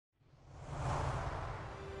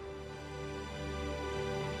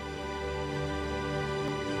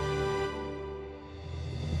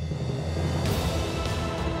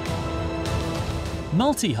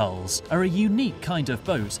Multi-hulls are a unique kind of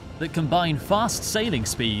boat that combine fast sailing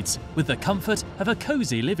speeds with the comfort of a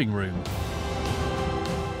cozy living room.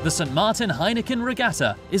 The St. Maarten Heineken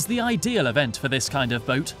Regatta is the ideal event for this kind of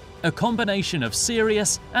boat, a combination of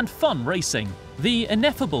serious and fun racing. The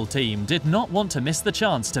Ineffable team did not want to miss the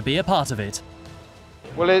chance to be a part of it.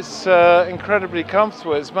 Well, it's incredibly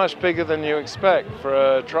comfortable. It's much bigger than you expect for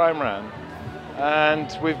a trimaran.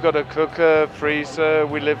 And we've got a cooker, freezer,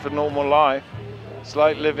 we live a normal life. It's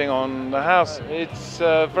like living on the house. It's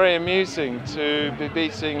very amusing to be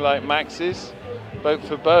beating like Max's, boat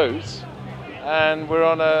for boat, and we're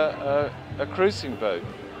on a cruising boat.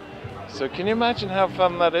 So can you imagine how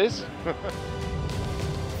fun that is?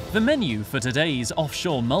 The menu for today's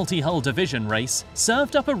offshore multi-hull division race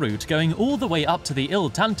served up a route going all the way up to the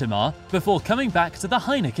Ile Tantimar before coming back to the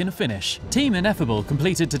Heineken finish. Team Ineffable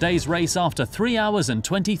completed today's race after 3 hours and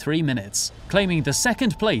 23 minutes, claiming the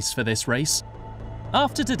second place for this race.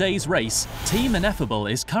 After today's race, Team Ineffable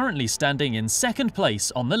is currently standing in second place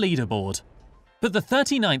on the leaderboard. But the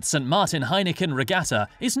 39th St. Maarten Heineken Regatta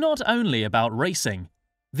is not only about racing.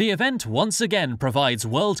 The event once again provides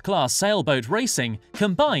world-class sailboat racing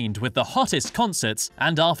combined with the hottest concerts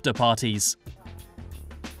and after-parties.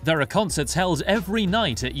 There are concerts held every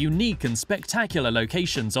night at unique and spectacular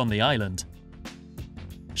locations on the island,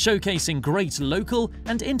 showcasing great local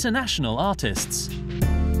and international artists.